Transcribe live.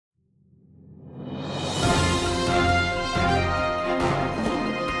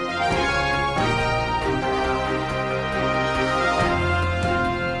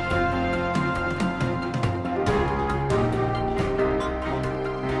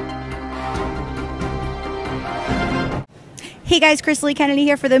Hey guys, Chris Lee Kennedy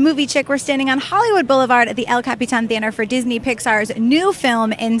here for the Movie Chick. We're standing on Hollywood Boulevard at the El Capitan Theater for Disney Pixar's new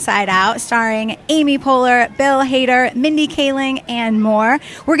film, Inside Out, starring Amy Poehler, Bill Hader, Mindy Kaling, and more.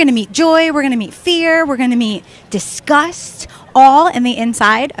 We're going to meet joy, we're going to meet fear, we're going to meet disgust, all in the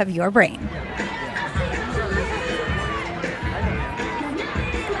inside of your brain.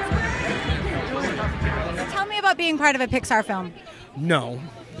 Tell me about being part of a Pixar film. No.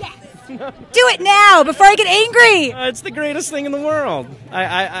 Do it now before I get angry. It's the greatest thing in the world.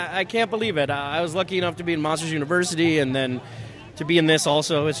 I can't believe it. I was lucky enough to be in Monsters University and then to be in this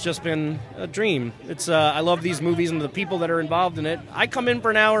also. It's just been a dream. I love these movies and the people that are involved in it. I come in for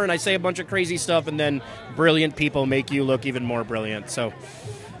an hour and I say a bunch of crazy stuff and then brilliant people make you look even more brilliant. So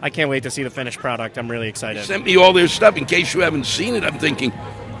I can't wait to see the finished product. I'm really excited. Sent me all their stuff. In case you haven't seen it, I'm thinking,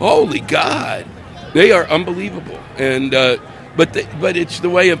 holy God, they are unbelievable. And But it's the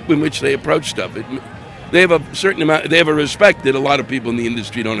way in which they approach stuff. They have a certain amount. They have a respect that a lot of people in the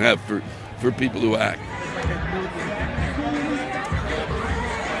industry don't have for people who act.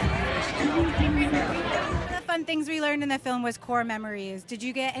 One of the fun things we learned in the film was core memories. Did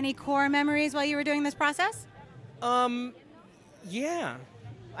you get any core memories while you were doing this process? Yeah.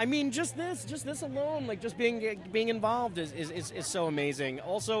 I mean, just this alone, like just being involved is so amazing.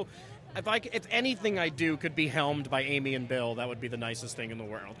 Also, if anything I do could be helmed by Amy and Bill, that would be the nicest thing in the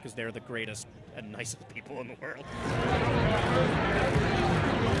world, because they're the greatest and nicest people in the world.